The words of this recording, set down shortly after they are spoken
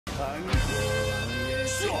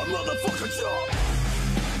Sure, motherfucker, sure.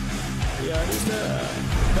 やるな。し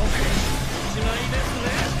ないです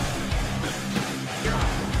ね。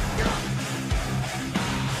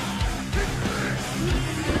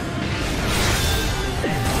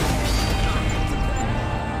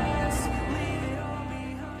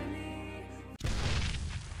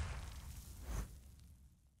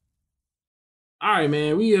All right,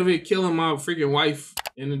 man. We over here killing my freaking wife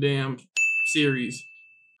in the damn series.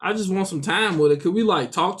 I just want some time with her. Could we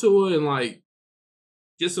like talk to her and like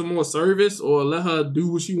get some more service or let her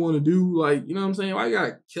do what she want to do? Like, you know what I'm saying? Why you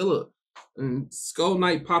gotta kill her? And Skull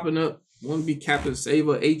Knight popping up, want to be Captain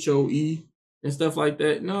Saver, HOE, and stuff like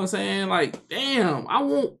that. You know what I'm saying? Like, damn,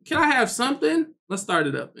 can I have something? Let's start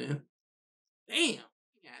it up, man. Damn,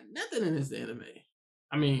 got nothing in this anime.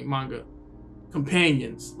 I mean, manga.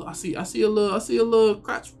 Companions. I see a little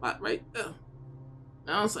crotch spot right there. You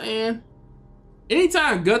know what I'm saying?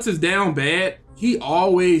 Anytime Guts is down bad, he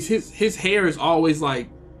always his hair is always like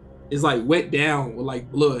wet down with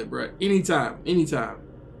like blood, bro. Anytime.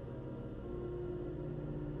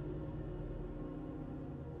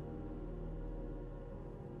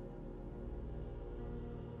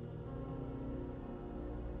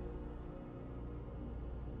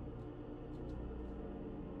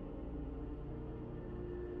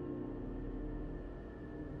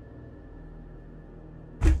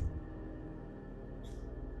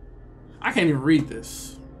 I can't even read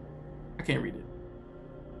this. I can't read it.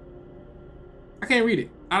 I can't read it.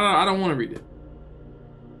 I don't want to read it.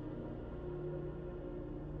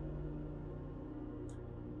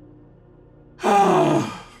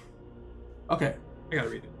 Okay, I gotta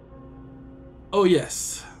read it. Oh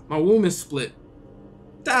yes, my womb is split.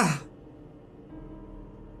 Ah.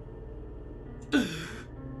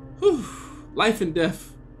 Life and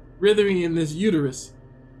death, writhing in this uterus.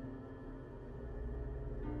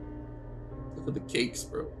 Look at the cakes,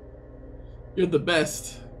 bro. You're the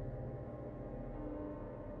best.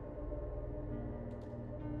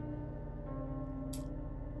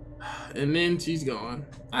 And then she's gone.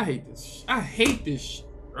 I hate this. I hate this,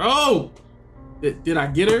 bro. Did I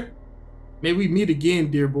get her? May we meet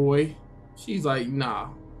again, dear boy. She's like, nah.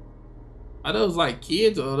 Are those like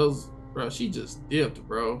kids or are those, bro? She just dipped,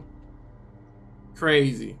 bro.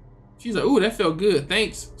 Crazy. She's like, ooh, that felt good.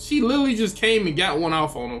 Thanks. She literally just came and got one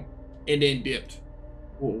off on him and then dipped.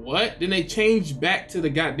 Well, what? Then they changed back to the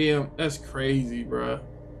goddamn. That's crazy, bro.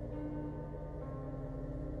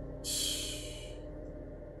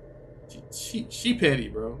 She petty,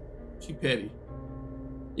 bro. She petty.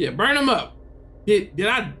 Yeah, burn him up. Did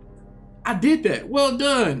I did that. Well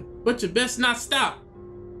done. But you best not stop.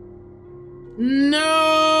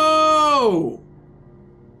 No.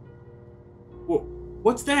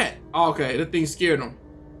 What's that? Oh, okay, that thing scared him.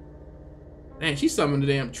 Dang, she summoned the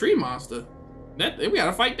damn tree monster. We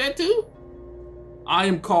gotta fight that too? I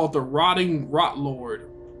am called the Rotting Rot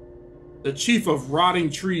Lord, the chief of rotting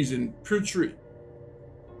trees and putrid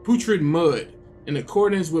mud. In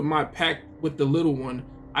accordance with my pact with the little one,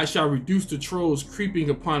 I shall reduce the trolls creeping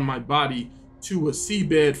upon my body to a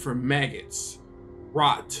seabed for maggots.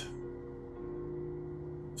 Rot.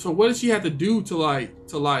 So what does she have to do to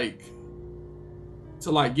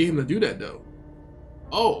get him to do that though?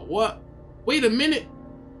 Oh, what? Wait a minute.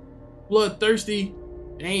 Bloodthirsty.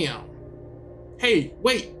 Damn. Hey,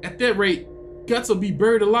 wait. At that rate, Guts will be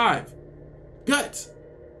buried alive. Guts!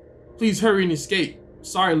 Please hurry and escape.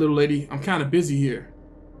 Sorry, little lady. I'm kind of busy here.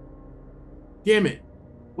 Damn it.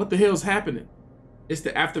 What the hell's happening? It's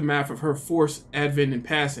the aftermath of her forced advent and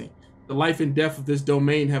passing. The life and death of this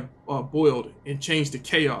domain have boiled and changed to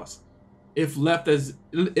chaos. If left as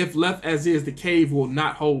is, the cave will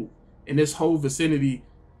not hold, and this whole vicinity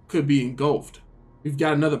could be engulfed. We've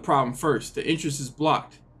got another problem first. The entrance is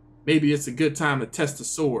blocked. Maybe it's a good time to test the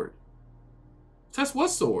sword. Test what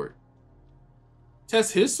sword?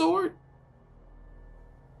 Test his sword?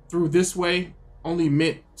 Through this way, only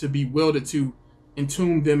meant to be welded to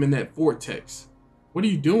entomb them in that vortex. What are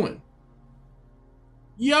you doing?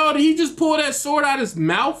 Yo, did he just pull that sword out of his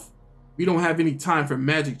mouth? We don't have any time for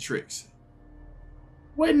magic tricks.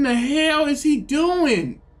 What in the hell is he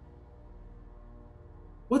doing?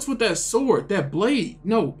 What's with that sword, that blade?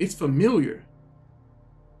 No, it's familiar.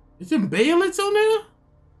 Is there baelets on there?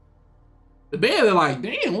 The baelet like,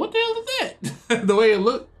 damn, what the hell is that? The way it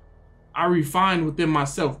looked. I refined within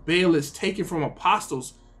myself baelets taken from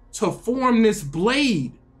apostles to form this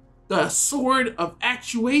blade, the sword of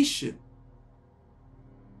actuation.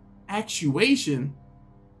 Actuation?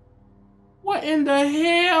 What in the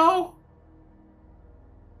hell?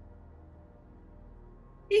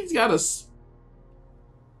 He's got a...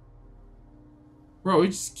 Bro, he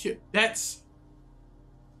just killed. That's...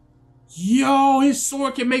 Yo, his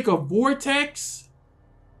sword can make a vortex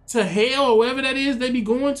to hell or wherever that is they be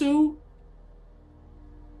going to.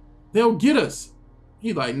 They'll get us.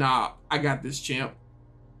 He like, nah, I got this, champ.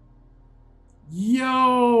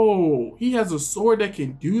 Yo, he has a sword that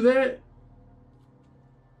can do that?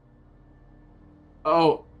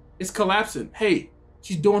 Oh, it's collapsing. Hey,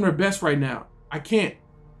 she's doing her best right now. I can't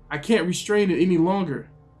restrain it any longer.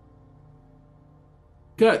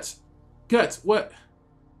 Guts, what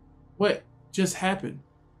just happened?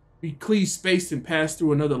 We cleave space and pass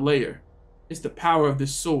through another layer. It's the power of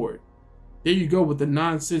this sword. There you go with the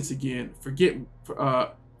nonsense again. Forget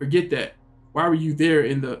that. Why were you there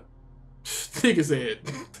in the... Nigga said,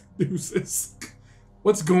 deuces.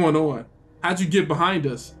 What's going on? How'd you get behind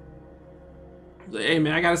us? Like, hey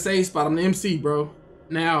man, I got a save spot. I'm the MC, bro.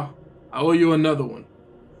 Now, I owe you another one.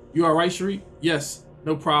 You alright, Sheree? Yes,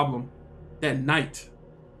 no problem. That night.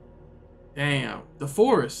 Damn. The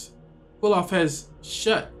forest. Pull-off has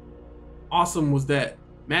shut. Awesome was that.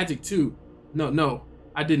 Magic too. No,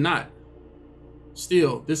 I did not.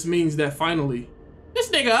 Still, this means that finally... This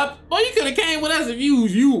nigga up. Boy, you could have came with us if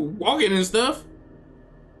you walking and stuff.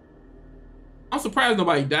 I'm surprised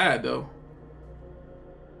nobody died though.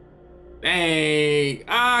 Dang.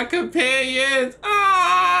 Companions.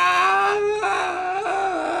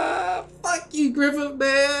 Fuck you, Griffith,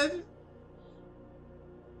 man.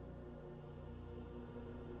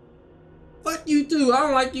 Fuck you too. I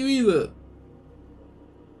don't like you either.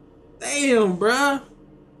 Damn, bruh.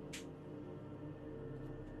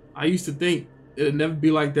 I used to think it'll never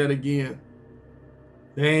be like that again.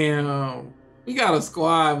 Damn. We got a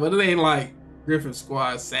squad, but it ain't like Griffin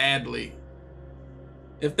squad, sadly.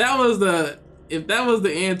 If that was the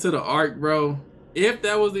end to the arc, bro. If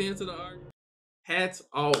that was the end to the arc, hats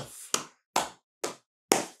off.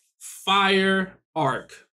 Fire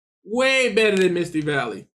arc. Way better than Misty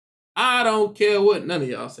Valley. I don't care what none of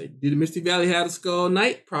y'all say. Did Misty Valley have a Skull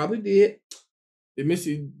Knight? Probably did. Did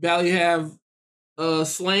Misty Valley have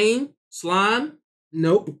slime?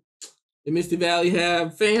 Nope. Did Misty Valley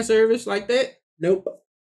have fan service like that? Nope.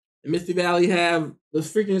 Did Misty Valley have the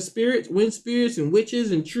freaking spirits, wind spirits and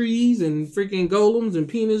witches and trees and freaking golems and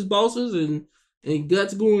penis bosses and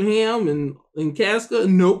guts going ham and Casca?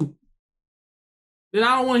 Nope. Then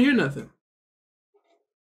I don't want to hear nothing.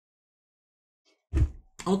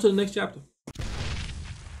 On to the next chapter.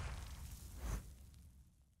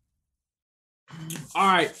 All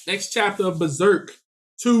right, next chapter of Berserk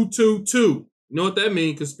 222. You know what that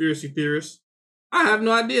means, conspiracy theorists? I have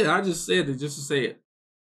no idea. I just said it just to say it.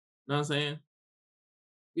 You know what I'm saying?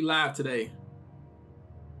 We live today.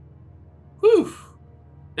 Whew.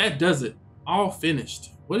 That does it. All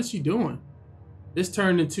finished. What is she doing? This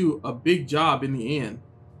turned into a big job in the end.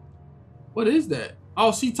 What is that?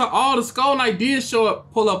 Oh, oh, the Skull Knight did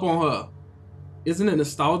pull up on her. Isn't it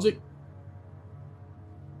nostalgic?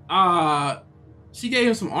 She gave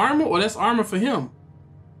him some armor, or that's armor for him.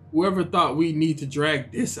 Whoever thought we need to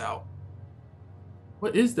drag this out.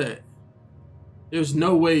 What is that? There's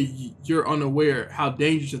no way you're unaware how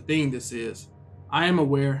dangerous a thing this is. I am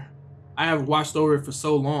aware. I have watched over it for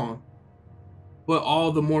so long. But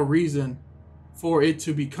all the more reason for it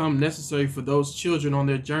to become necessary for those children on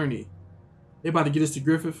their journey. They about to get us to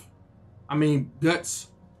Griffith. I mean, Guts.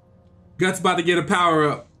 Guts about to get a power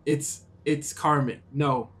up. It's karmic.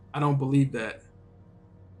 No, I don't believe that.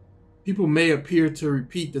 People may appear to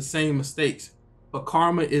repeat the same mistakes, but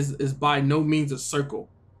karma is by no means a circle.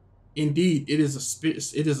 Indeed, it is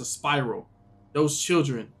a spiral. Those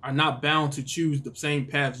children are not bound to choose the same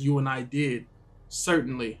paths you and I did.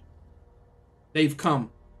 Certainly, they've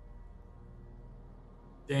come.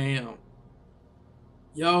 Damn.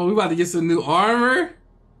 Yo, we about to get some new armor?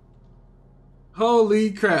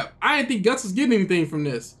 Holy crap. I didn't think Guts was getting anything from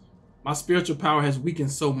this. My spiritual power has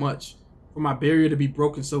weakened so much for my barrier to be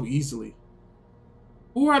broken so easily.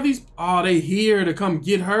 Who are these? Oh, they here to come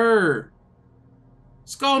get her.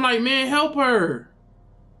 Skull Knight, man, help her.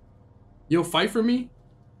 You'll fight for me?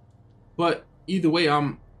 But either way,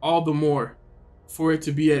 I'm all the more for it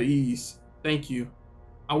to be at ease. Thank you.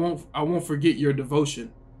 I won't forget your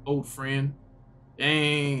devotion, old friend.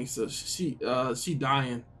 Dang, so she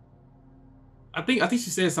dying. I think she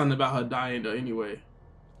said something about her dying though anyway.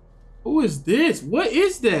 Who is this? What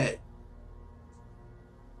is that?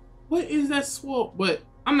 What is that swole? But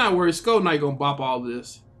I'm not worried. Skull Knight gonna bop all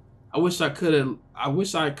this. I wish I could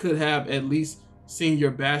have at least seen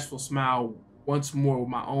your bashful smile once more with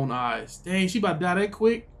my own eyes. Dang, she about to die that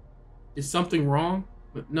quick? Is something wrong?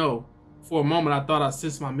 But no. For a moment I thought I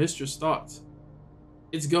sensed my mistress' thoughts.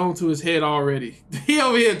 It's gone to his head already. He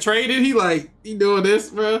over here trading. He doing this,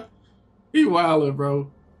 bro. He wildin',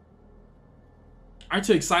 bro. Aren't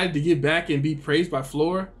you excited to get back and be praised by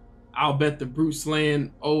Flora? I'll bet the brute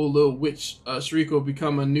slaying old little witch Shriek will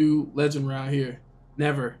become a new legend around here.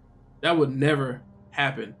 Never. That would never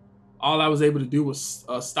happen. All I was able to do was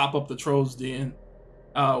stop up the trolls den.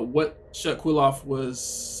 What shut Quill off was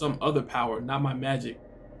some other power, not my magic.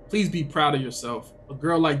 Please be proud of yourself. A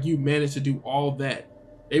girl like you managed to do all that.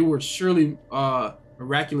 They were surely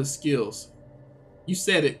miraculous skills. You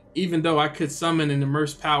said it. Even though I could summon and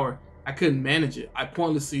immerse power, I couldn't manage it. I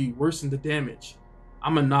pointlessly worsened the damage.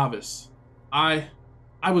 I'm a novice. I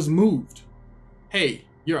was moved. Hey,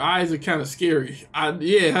 your eyes are kind of scary.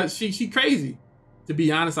 Yeah, she crazy. To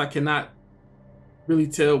be honest, I cannot really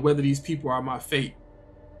tell whether these people are my fate.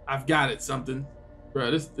 I've got it, something.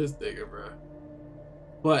 Bro, this nigga, bro.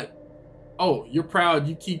 But, oh, you're proud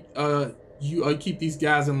you keep keep these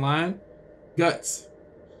guys in line? Guts.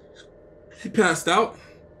 He passed out?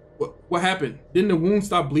 What happened? Didn't the wound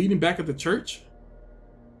stop bleeding back at the church?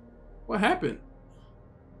 What happened?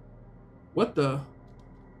 What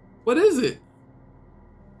is it?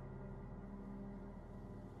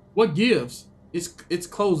 What gives? It's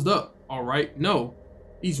closed up, all right? No,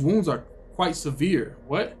 these wounds are quite severe.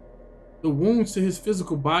 What? The wounds to his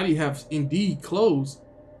physical body have indeed closed,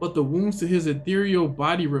 but the wounds to his ethereal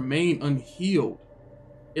body remain unhealed.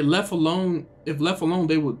 If left alone,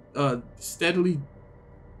 they would steadily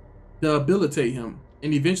debilitate him,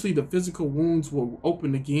 and eventually the physical wounds will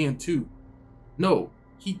open again too. No,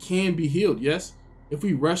 he can be healed, yes? If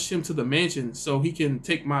we rush him to the mansion so he can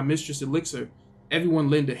take my mistress elixir, everyone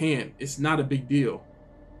lend a hand. It's not a big deal.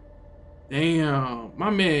 Damn, my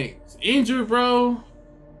man's injured, bro.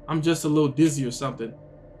 I'm just a little dizzy or something.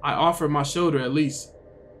 I offer my shoulder at least,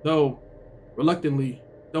 though reluctantly.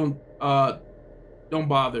 Don't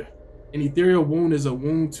bother. An ethereal wound is a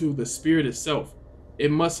wound to the spirit itself.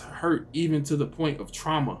 It must hurt even to the point of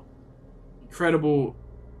trauma. Incredible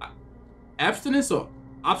abstinence or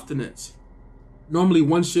obstinance. Normally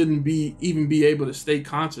one shouldn't even be able to stay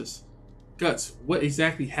conscious. Guts, what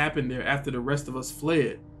exactly happened there after the rest of us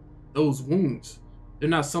fled? Those wounds, they're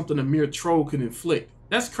not something a mere troll could inflict.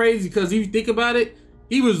 That's crazy, because if you think about it,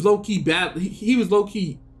 he was low-key bad. He was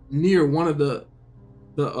low-key near one of the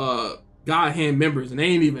God Hand members, and they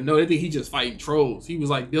didn't even know. They think he just fighting trolls. He was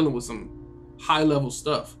like dealing with some high-level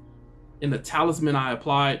stuff. And the talisman I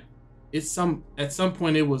applied, at some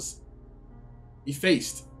point it was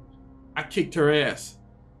effaced. I kicked her ass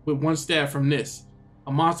with one stab from this,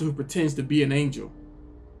 a monster who pretends to be an angel.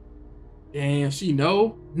 Damn, she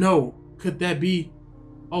know? No, could that be?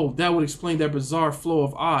 Oh, that would explain that bizarre flow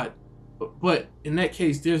of odd. But in that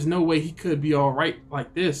case, there's no way he could be all right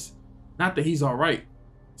like this. Not that he's all right.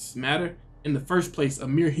 Does it matter? In the first place, a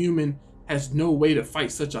mere human has no way to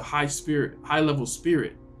fight such a high-level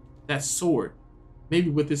spirit. That sword, maybe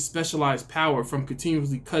with his specialized power from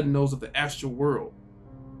continuously cutting those of the astral world.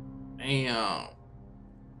 Damn.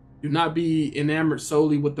 Do not be enamored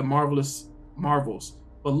solely with the marvels,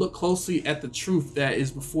 but look closely at the truth that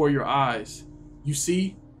is before your eyes. You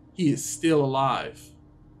see, he is still alive.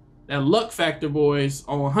 That luck factor, boys,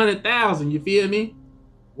 on 100,000, you feel me?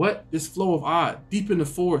 What? This flow of odd, deep in the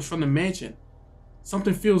forest from the mansion.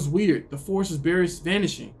 Something feels weird. The forest is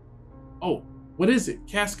vanishing. Oh, what is it?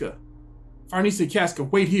 Casca. Farnese and Casca,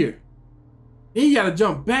 wait here. Then you gotta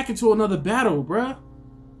jump back into another battle, bruh.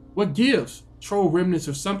 What gives? Troll remnants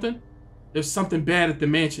or something? There's something bad at the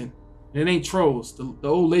mansion. And it ain't trolls. The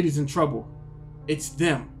old lady's in trouble. It's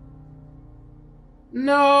them.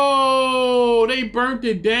 No, they burnt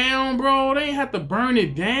it down, bro. They ain't have to burn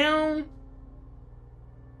it down.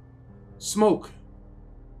 Smoke.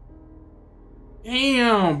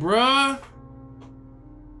 Damn, bruh.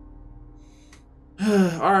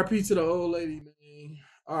 RIP to the old lady, man.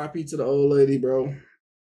 RIP to the old lady, bro.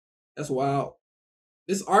 That's wild.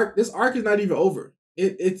 This arc is not even over.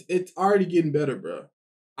 It's already getting better, bro.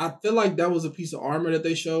 I feel like that was a piece of armor that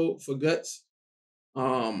they showed for Guts. I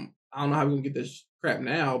don't know how we're gonna get this crap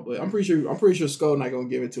now, but I'm pretty sure Skull not gonna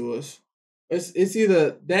give it to us. It's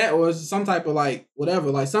either that or it's some type of like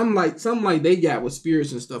whatever, like something like they got with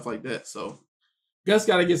spirits and stuff like that. So Guts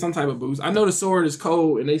gotta get some type of boost. I know the sword is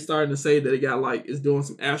cold, and they starting to say that it got like it's doing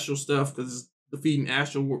some astral stuff because it's defeating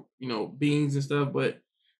astral, beings and stuff. But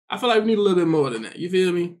I feel like we need a little bit more than that. You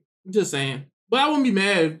feel me? I'm just saying. But I wouldn't be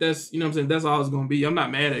mad if that's, what I'm saying, that's all it's gonna be. I'm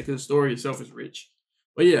not mad at it because the story itself is rich.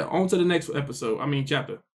 But yeah, on to the next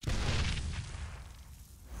chapter.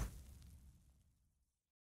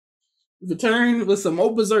 Return with some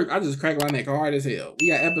more Berserk. I just cracked my neck hard as hell. We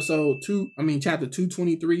got chapter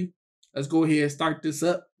 223. Let's go ahead and start this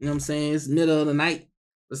up. You know what I'm saying? It's middle of the night.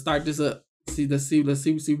 Let's start this up. Let's see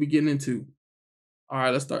what we getting into. All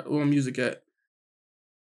right, let's start. Where my music at?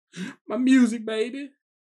 My music, baby.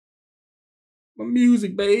 My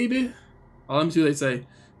music, baby. Oh, let me see what they say.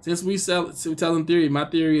 Since we telling theory, my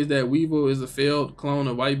theory is that Weevil is a failed clone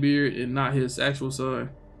of Whitebeard and not his actual son.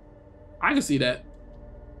 I can see that.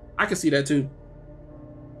 I can see that too.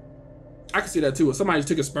 I can see that too. If somebody just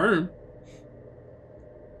took a sperm.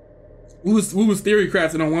 We was theory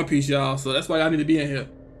crafting on One Piece, y'all. So that's why y'all need to be in here.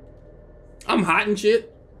 I'm hot and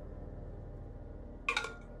shit.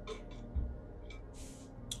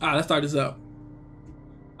 All right, let's start this up.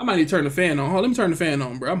 I might need to turn the fan on. Hold on, let me turn the fan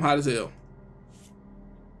on, bro. I'm hot as hell.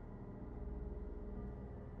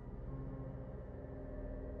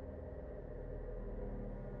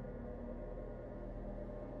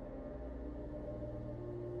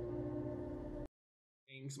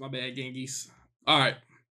 My bad, Genghis. All right.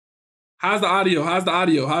 How's the audio? How's the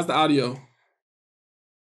audio? How's the audio?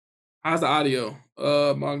 How's the audio?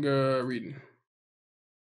 Manga reading.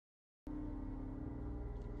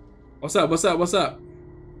 What's up? What's up? What's up?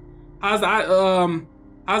 How's the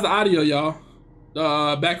audio, y'all?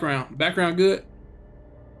 Background good?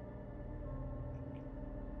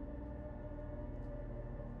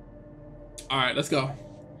 All right, let's go.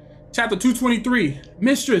 Chapter 223.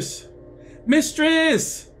 Mistress.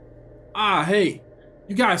 Ah, hey,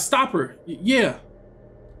 you guys stop her. Yeah.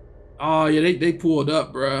 Oh yeah, they pulled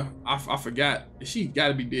up, bruh. I forgot. She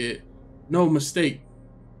gotta be dead. No mistake.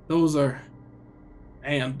 Those are,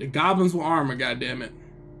 damn, the goblins with armor, goddammit.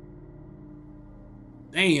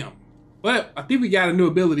 Damn. But I think we got a new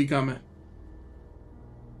ability coming.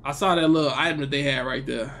 I saw that little item that they had right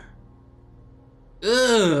there.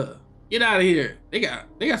 Ugh. Get out of here. They got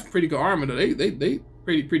some pretty good armor though. They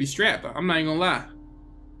pretty strapped. I'm not even gonna lie.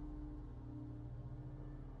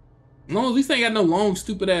 No, at least they ain't got no long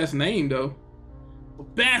stupid ass name though.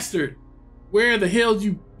 But bastard, where the hell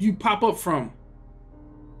you pop up from?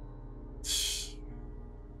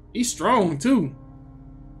 He's strong too.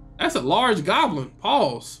 That's a large goblin.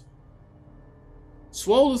 Pause.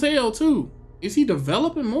 Swole as hell too. Is he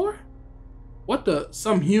developing more? What the?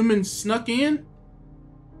 Some human snuck in?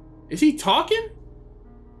 Is he talking?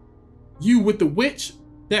 You with the witch?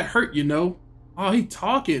 That hurt, you know. Oh, he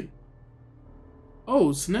talking.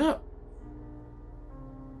 Oh, snap.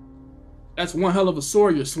 That's one hell of a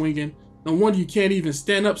sword you're swinging. No wonder you can't even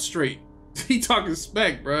stand up straight. He talking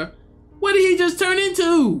spec, bruh. What did he just turn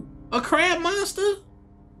into? A crab monster?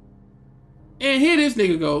 And here this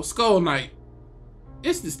nigga go, Skull Knight.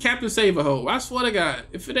 It's this Captain Saberho. I swear to God,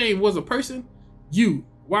 if it was a person,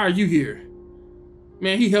 why are you here?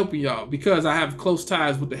 Man, he helping y'all because I have close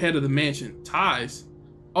ties with the head of the mansion. Ties?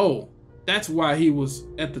 Oh, that's why he was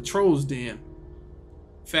at the Troll's Den.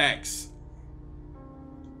 Facts.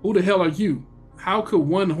 Who the hell are you? How could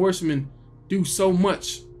one horseman do so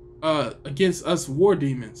much against us war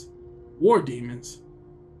demons? War demons?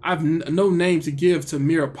 I've no name to give to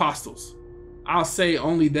mere apostles. I'll say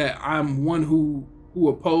only that I'm one who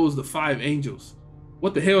opposed the 5 angels.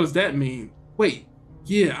 What the hell does that mean? Wait,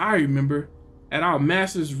 yeah, I remember. At our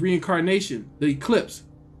master's reincarnation, the eclipse,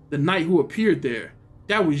 the knight who appeared there,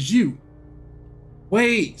 that was you.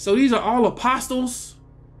 Wait, so these are all apostles?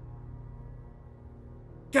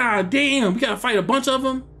 God damn, we gotta fight a bunch of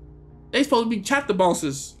them? They supposed to be chapter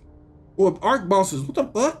bosses or arc bosses. What the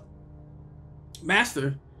fuck?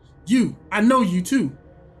 Master, I know you too.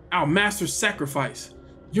 Our master's sacrifice.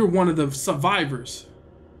 You're one of the survivors.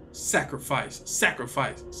 Sacrifice.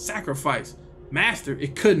 Master,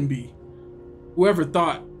 it couldn't be. Whoever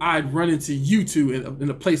thought I'd run into you two in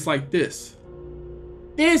a place like this?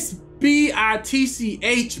 This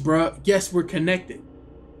BITCH, bruh. Guess we're connected.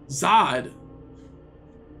 Zod.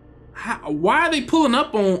 Why are they pulling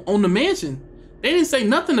up on the mansion? They didn't say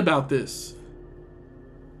nothing about this.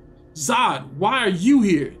 Zod, why are you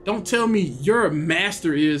here? Don't tell me your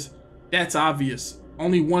master is. That's obvious.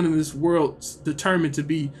 Only one in this world's determined to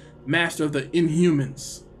be master of the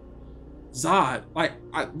Inhumans. Zod, like,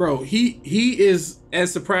 bro, he is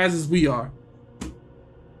as surprised as we are.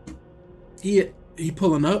 He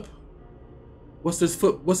pulling up. What's his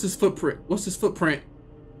footprint?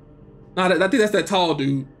 Nah, I think that's that tall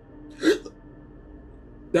dude.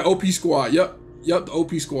 That OP squad. Yep, the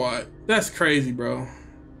OP squad. That's crazy, bro.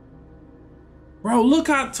 Bro, look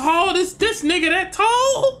how tall this nigga that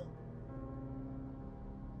tall.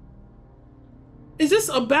 Is this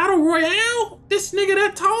a battle royale? This nigga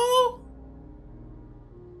that tall?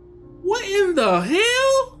 What in the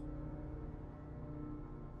hell?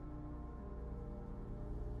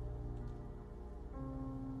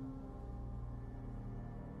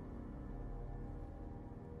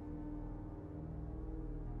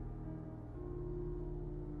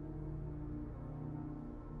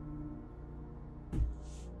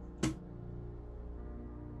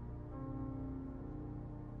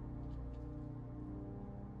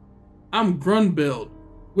 I'm Grunbeld,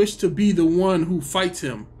 wish to be the one who fights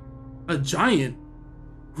him. A giant?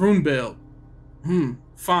 Grunbeld.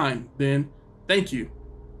 Fine, then. Thank you.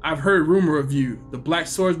 I've heard rumor of you, the black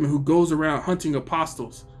swordsman who goes around hunting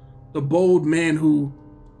apostles. The bold man who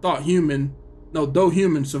though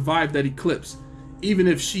human survived that eclipse. Even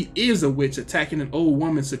if she is a witch, attacking an old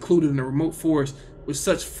woman secluded in a remote forest with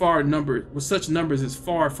such numbers is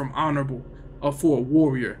far from honorable for a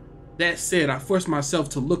warrior. That said, I force myself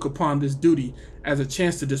to look upon this duty as a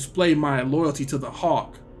chance to display my loyalty to the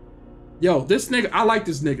Hawk. Yo, this nigga, I like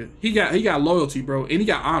this nigga. He got loyalty, bro, and he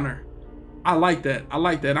got honor. I like that. I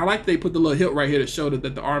like that. I like they put the little hilt right here to show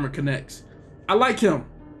that the armor connects. I like him.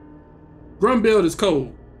 Grunbeld is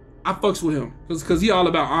cold. I fucks with him because he all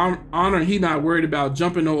about honor and he not worried about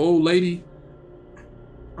jumping no old lady.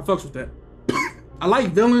 I fucks with that. I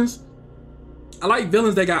like villains. I like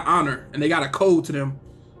villains that got honor and they got a code to them.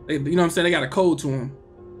 You know what I'm saying? They got a code to them.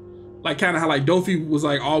 Like kind of how like Dofi was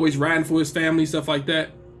like always riding for his family, stuff like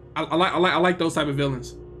that. I like those type of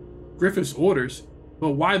villains. Griffith's orders, but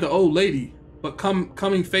why the old lady? But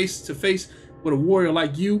coming face to face with a warrior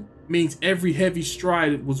like you means every heavy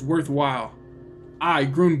stride was worthwhile. I,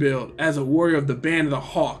 Grunbeld, as a warrior of the band of the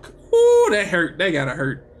Hawk. Ooh, that hurt. That gotta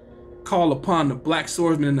hurt. Call upon the black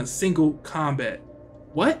swordsman in a single combat.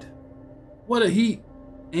 What? What a heat.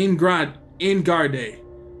 Ingarde.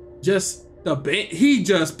 Just the band. He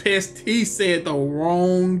just pissed. He said the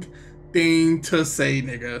wrong thing to say,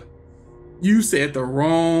 nigga. You said the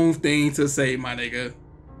wrong thing to say, my nigga.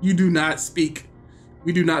 You do not speak.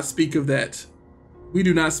 We do not speak of that. We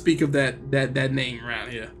do not speak of that name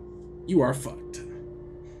around here. You are fucked.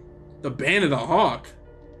 The band of the Hawk.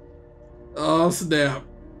 Oh snap.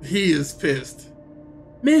 He is pissed.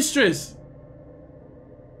 Mistress!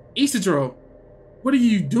 Isidro, what are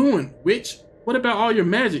you doing, witch? What about all your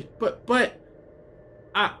magic? But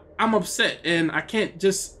I'm upset and I can't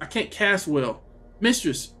cast well.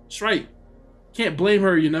 Mistress, Shrike, can't blame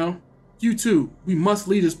her, you know. You too, we must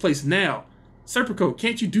leave this place now. Serpico,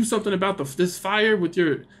 can't you do something about this fire with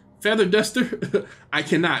your feather duster? I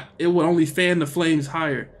cannot. It will only fan the flames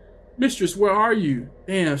higher. Mistress, where are you?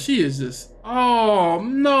 Damn, she is just... Oh,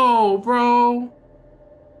 no, bro.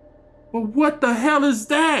 But what the hell is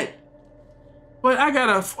that? But I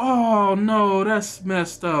gotta... Oh, no, that's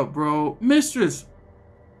messed up, bro. Mistress.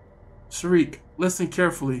 Sharik, listen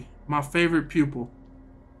carefully. My favorite pupil.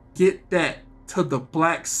 Get that to the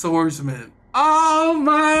black swordsman. Oh,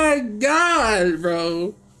 my God,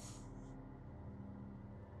 bro.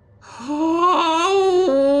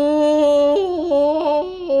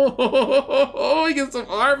 Oh, we get some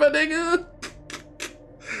armor, nigga.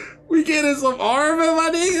 We getting some armor, my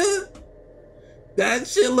nigga. That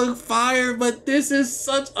shit look fire, but this is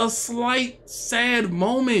such a slight, sad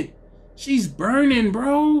moment. She's burning,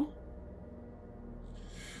 bro.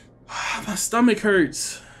 My stomach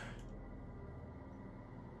hurts.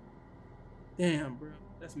 Damn, bro.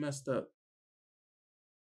 That's messed up.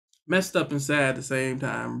 Messed up and sad at the same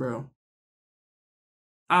time, bro.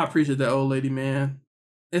 I appreciate that old lady, man.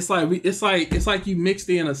 It's like you mixed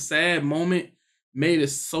in a sad moment, made it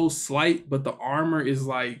so slight, but the armor is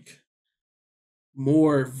like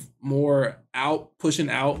more pushing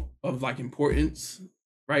out of like importance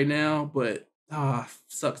right now. But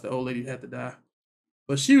sucks the old lady had to die.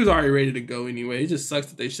 But she was already ready to go anyway. It just sucks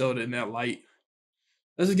that they showed it in that light.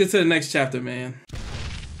 Let's just get to the next chapter, man.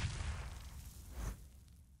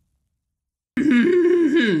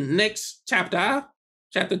 Next chapter.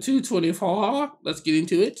 Chapter 224. Let's get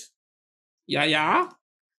into it. Yeah.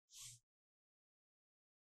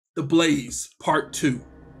 The Blaze, Part 2.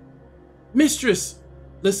 Mistress,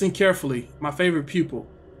 listen carefully. My favorite pupil.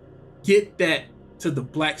 Get that to the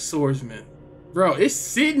black swordsman. Bro, it's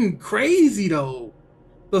sitting crazy though.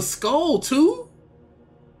 The skull too?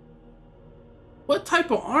 What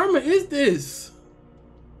type of armor is this?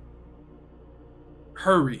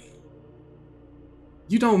 Hurry.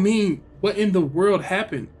 You don't mean what in the world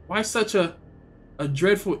happened? Why such a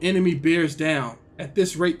dreadful enemy bears down? At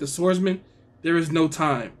this rate, the swordsman, there is no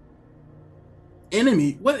time.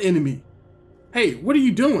 Enemy? What enemy? Hey, what are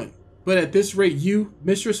you doing? But at this rate, you,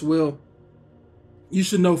 Mistress Will, you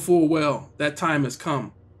should know full well that time has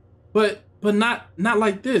come. But not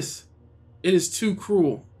like this. It is too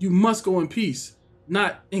cruel. You must go in peace,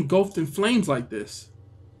 not engulfed in flames like this.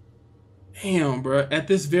 Damn, bro. At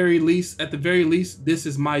the very least, this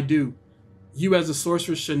is my due. You as a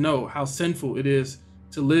sorceress should know how sinful it is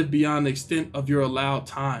to live beyond the extent of your allowed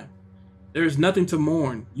time. There is nothing to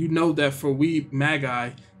mourn. You know that for we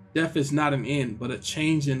Magi, Death is not an end, but a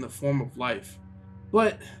change in the form of life.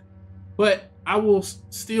 But I will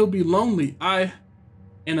still be lonely.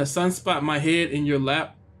 In a sunspot, my head in your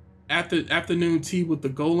lap. After afternoon tea with the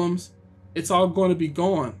golems, it's all going to be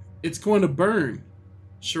gone. It's going to burn.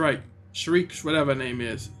 Shriek, whatever her name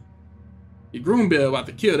is. Your groom bill about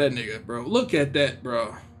to kill that nigga, bro. Look at that,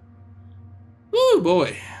 bro. Ooh,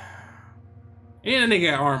 boy. And that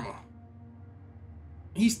nigga got armor.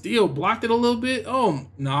 He still blocked it a little bit. Oh,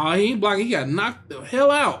 nah, he ain't blocked. He got knocked the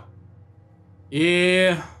hell out.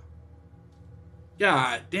 Yeah.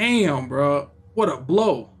 God damn, bro. What a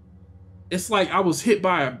blow. It's like I was hit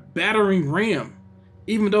by a battering ram.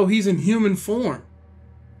 Even though he's in human form,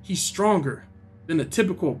 he's stronger than a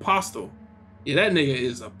typical apostle. Yeah, that nigga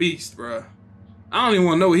is a beast, bro. I don't even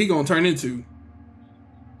want to know what he gonna turn into.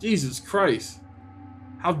 Jesus Christ.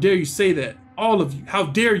 How dare you say that? All of you, how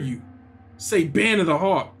dare you say band of the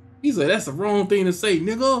heart? He's like, that's the wrong thing to say,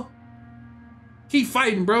 nigga. Keep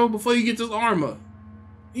fighting, bro, before you get this armor.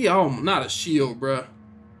 He not a shield, bro.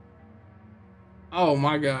 Oh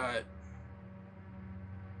my God.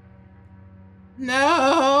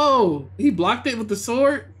 No! He blocked it with the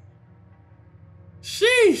sword?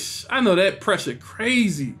 Sheesh! I know that pressure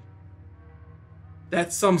crazy.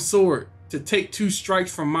 That's some sword to take 2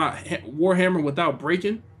 strikes from my warhammer without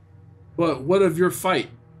breaking. But what of your fight?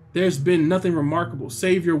 There's been nothing remarkable,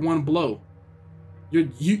 save your one blow.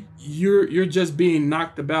 You're just being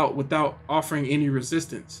knocked about without offering any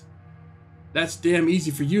resistance. That's damn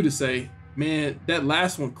easy for you to say. Man, that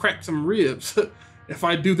last one cracked some ribs. If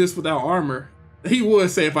I do this without armor. He would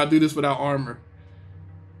say if I do this without armor.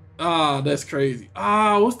 Ah, that's crazy.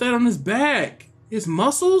 Ah, what's that on his back? His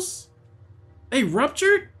muscles? They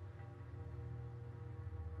ruptured?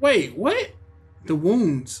 Wait, what? The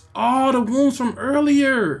wounds. Oh, the wounds from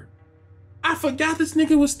earlier. I forgot this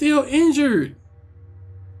nigga was still injured.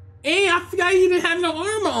 And I forgot he didn't have no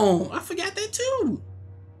armor on. I forgot that too.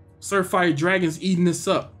 Surfire Dragon's eating this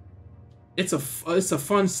up. It's a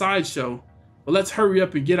fun sideshow. But let's hurry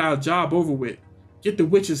up and get our job over with. Get the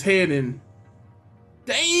witch's head in.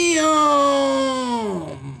 Damn!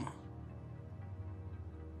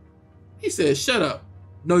 He said, shut up.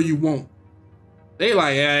 No, you won't. They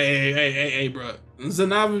like, hey, bro.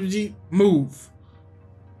 Zanavaji, move.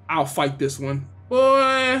 I'll fight this one.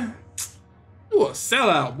 Boy, you a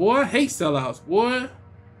sellout, boy. I hate sellouts, boy.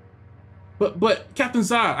 But Captain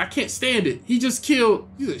Zod, I can't stand it. He just killed.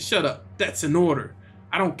 He said, shut up. That's an order.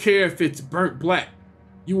 I don't care if it's burnt black.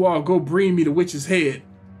 You all go bring me the witch's head.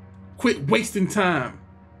 Quit wasting time.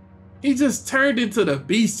 He just turned into the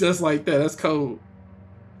beast just like that. That's cold.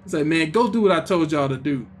 He's like, man, go do what I told y'all to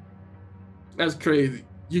do. That's crazy.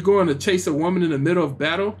 You're going to chase a woman in the middle of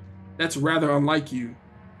battle? That's rather unlike you.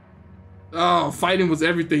 Oh, fighting was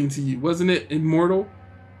everything to you, wasn't it, immortal?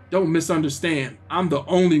 Don't misunderstand. I'm the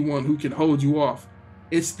only one who can hold you off.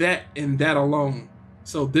 It's that and that alone.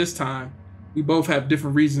 So this time, we both have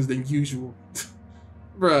different reasons than usual.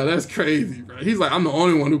 Bruh, that's crazy, bro. He's like, I'm the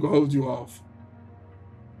only one who can hold you off.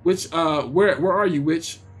 Which, where are you,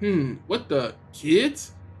 witch? What the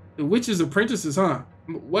kids? The witch's apprentices, huh?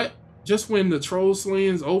 What? Just when the troll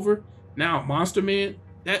slaying's over? Now, Monster Man?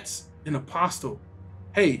 That's an apostle.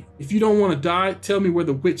 Hey, if you don't want to die, tell me where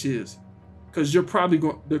the witch is. Cause they're probably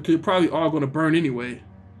all gonna burn anyway.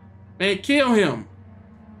 Man, kill him.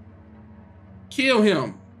 Kill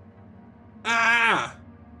him. Ah!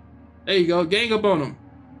 There you go, gang up on him.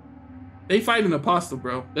 They fight an apostle,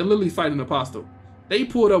 bro. They're literally fighting an apostle. They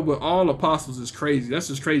pulled up with all apostles is crazy. That's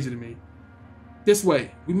just crazy to me. This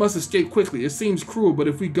way. We must escape quickly. It seems cruel, but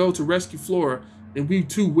if we go to rescue Flora, then we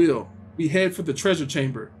too will. We head for the treasure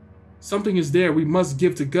chamber. Something is there we must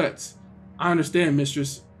give to Guts. I understand,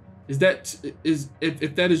 mistress. If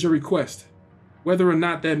that is your request. Whether or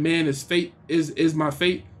not that man is my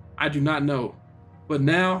fate, I do not know. But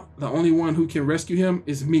now, the only one who can rescue him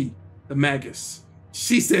is me, the Magus.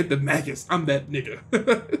 She said the Magus. I'm that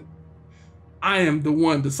nigga. I am the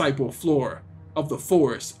one disciple of Flora, of the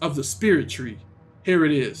forest, of the spirit tree. Here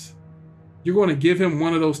it is. You're going to give him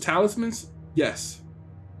one of those talismans? Yes.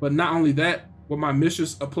 But not only that, what my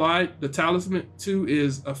mistress applied the talisman to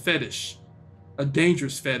is a fetish. A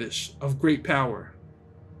dangerous fetish of great power.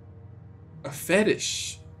 A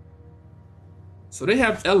fetish. So they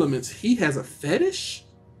have elements. He has a fetish?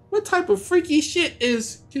 What type of freaky shit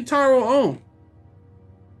is Kitaro on?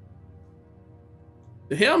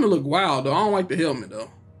 The helmet look wild though. I don't like the helmet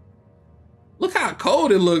though. Look how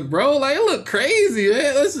cold it look, bro. Like it look crazy,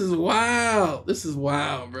 man. This is wild. This is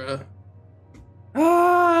wild, bro.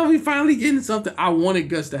 Ah, we finally getting something. I wanted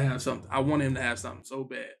Gus to have something. I want him to have something so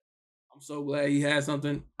bad. I'm I'm so glad he had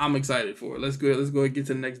something. I'm excited for it. Let's go and get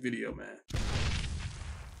to the next video, man.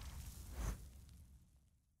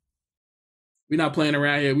 We're not playing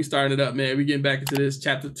around here. We starting it up, man. We getting back into this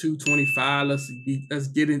chapter 225. Let's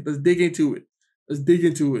dig into it. Let's dig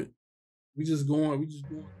into it. We just going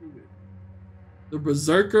through it. The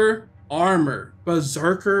Berserker armor.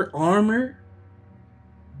 Berserker armor?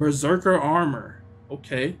 Berserker armor.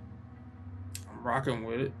 Okay. I'm rocking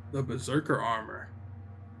with it. The Berserker armor.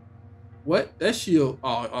 What? That shield.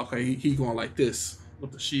 Oh, okay. He going like this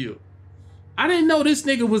with the shield. I didn't know this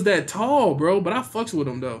nigga was that tall, bro, but I fucks with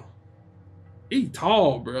him though. He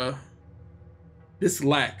tall, bro. This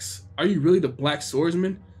lacks. Are you really the black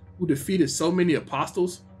swordsman who defeated so many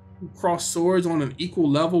apostles, who crossed swords on an equal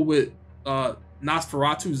level with Nosferatu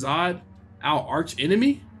Zod, our arch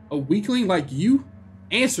enemy? A weakling like you?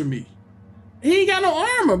 Answer me. He ain't got no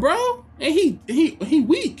armor, bro. And he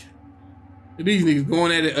weak. These niggas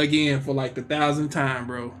going at it again for like the 1,000th time,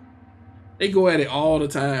 bro. They go at it all the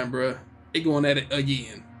time, bro. They going at it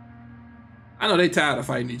again. I know they tired of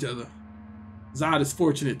fighting each other. Zod is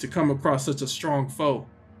fortunate to come across such a strong foe.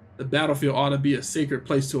 The battlefield ought to be a sacred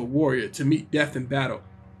place to a warrior. To meet death in battle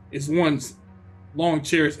is one's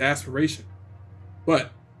long-cherished aspiration.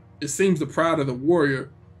 But it seems the pride of the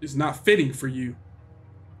warrior is not fitting for you.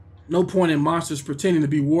 No point in monsters pretending to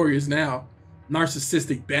be warriors now.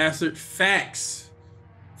 Narcissistic bastard. Facts.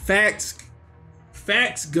 Facts.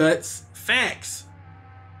 Facts, Guts. Facts.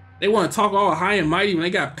 They want to talk all high and mighty when they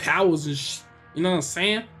got powers and shit. You know what I'm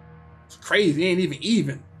saying? It's crazy. It ain't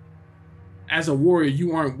even. As a warrior,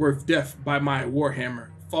 you aren't worth death by my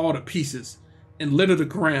warhammer. Fall to pieces and litter the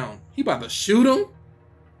ground. He about to shoot him?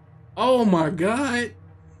 Oh my god.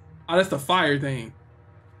 Oh, that's the fire thing.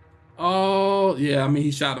 Oh, yeah. I mean,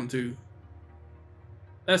 he shot him too.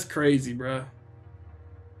 That's crazy, bruh.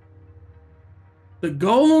 The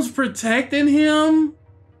golem's protecting him?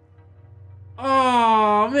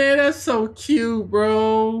 Oh, man, that's so cute,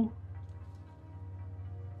 bro.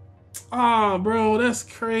 Oh, bro, that's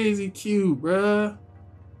crazy cute, bruh.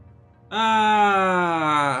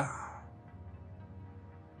 Ah.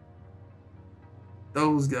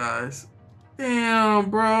 Those guys.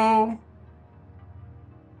 Damn, bro.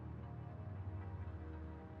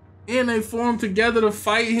 And they formed together to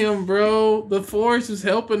fight him, bro. The forest is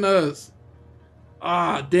helping us.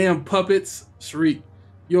 Ah, damn puppets. Shriek.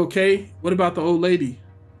 You okay? What about the old lady?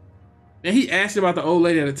 And he asked about the old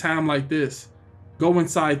lady at a time like this. Go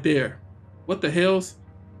inside there. What the hell's?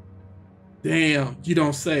 Damn, you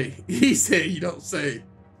don't say. He said you don't say.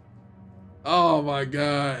 Oh my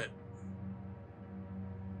god.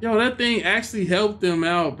 Yo, that thing actually helped them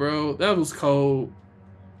out, bro. That was cold.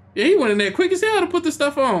 Yeah, he went in there quick as hell to put the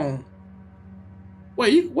stuff on.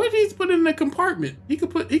 Wait, what did he put in the compartment? He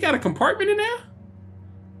got a compartment in there?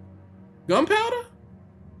 Gunpowder?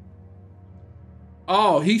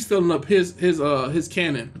 Oh, he's filling up his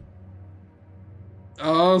cannon.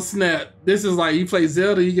 Oh snap. This is like you play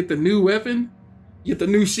Zelda, you get the new weapon, you get the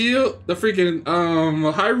new shield, the freaking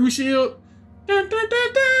Hyrule shield. Dun, dun,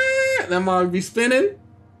 dun, dun. That might be spinning.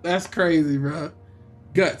 That's crazy, bro.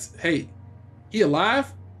 Guts, hey, he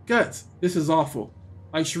alive? Guts, this is awful.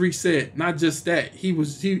 Like Shariq said, not just that, he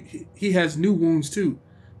has new wounds too.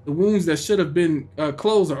 The wounds that should have been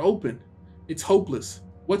closed are open. It's hopeless.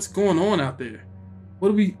 What's going on out there? What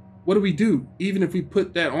do we do? Even if we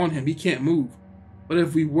put that on him, he can't move. But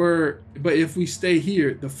if we stay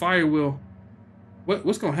here, the fire will.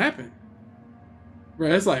 What's gonna happen? Bro,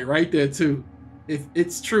 that's like right there too. If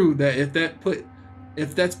it's true that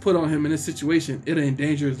if that's put on him in this situation, it'll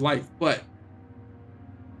endanger his life. But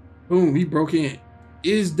boom, he broke in.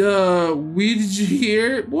 Is the Ouija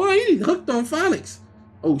here? Boy, he hooked on phonics.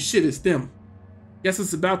 Oh shit, it's them. Guess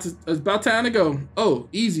it's about time to go. Oh,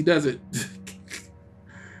 easy does it.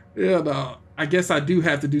 Yeah, no. I guess I do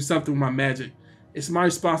have to do something with my magic. It's my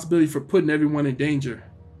responsibility for putting everyone in danger.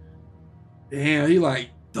 Damn, he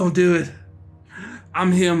like, don't do it.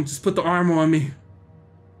 I'm him. Just put the armor on me.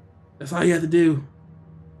 That's all you have to do.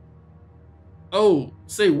 Oh,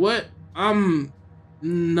 say what? I'm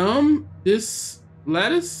numb. This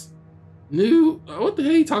lattice? New? What the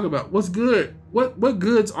hell are you talking about? What's good? What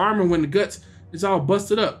good's armor when the guts is all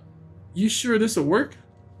busted up? You sure this will work?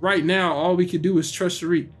 Right now, all we can do is trust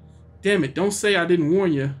Shariq. Damn it, don't say I didn't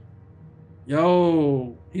warn you.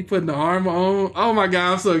 Yo, he putting the armor on. Oh my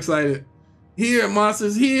god, I'm so excited. Here,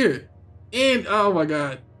 monsters, here. And, oh my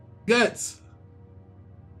god. Guts.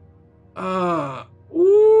 Ooh,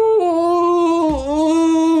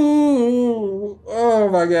 oh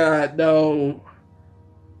my god, no.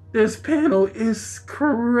 This panel is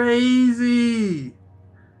crazy.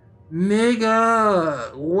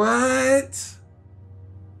 Nigga, what?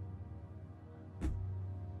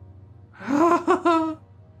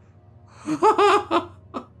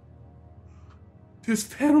 This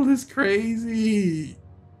panel is crazy.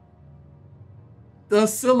 The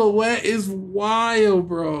silhouette is wild,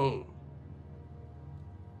 bro.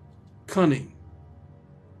 Cunning.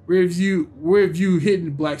 Where have you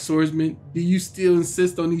hidden, Black Swordsman? Do you still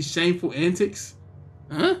insist on these shameful antics?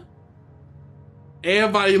 Huh?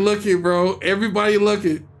 Everybody looking, bro. Everybody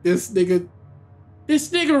looking. This nigga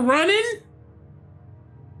running?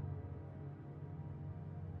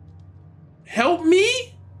 Help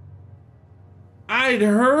me? I'd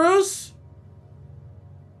hers?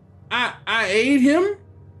 I aid him?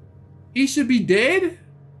 He should be dead?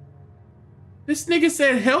 This nigga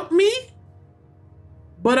said help me?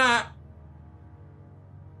 But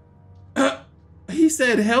he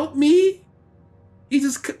said help me? He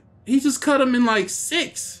just cut him in like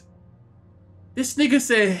 6. This nigga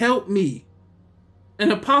said help me.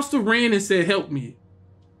 An apostle ran and said help me.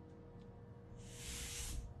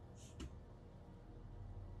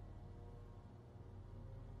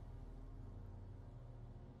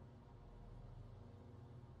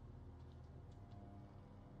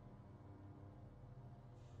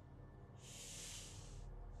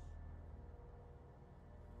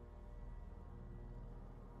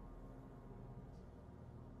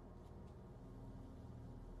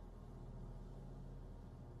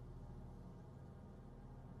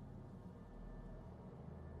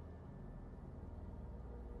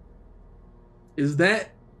 Is that?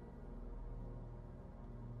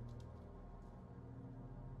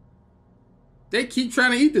 They keep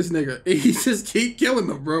trying to eat this nigga. He just keep killing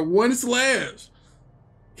them, bro. One slash.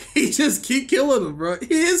 He just keep killing them, bro.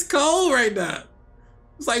 He is cold right now.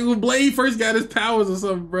 It's like when Blade first got his powers or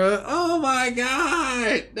something, bro. Oh my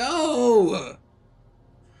God, no.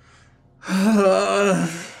 I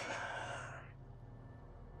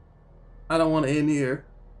don't want to end here.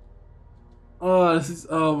 Oh,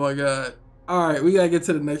 oh my God. All right, we gotta get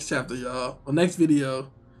to the next chapter, y'all. Or next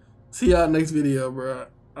video. See y'all next video, bro.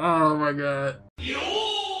 Oh my God.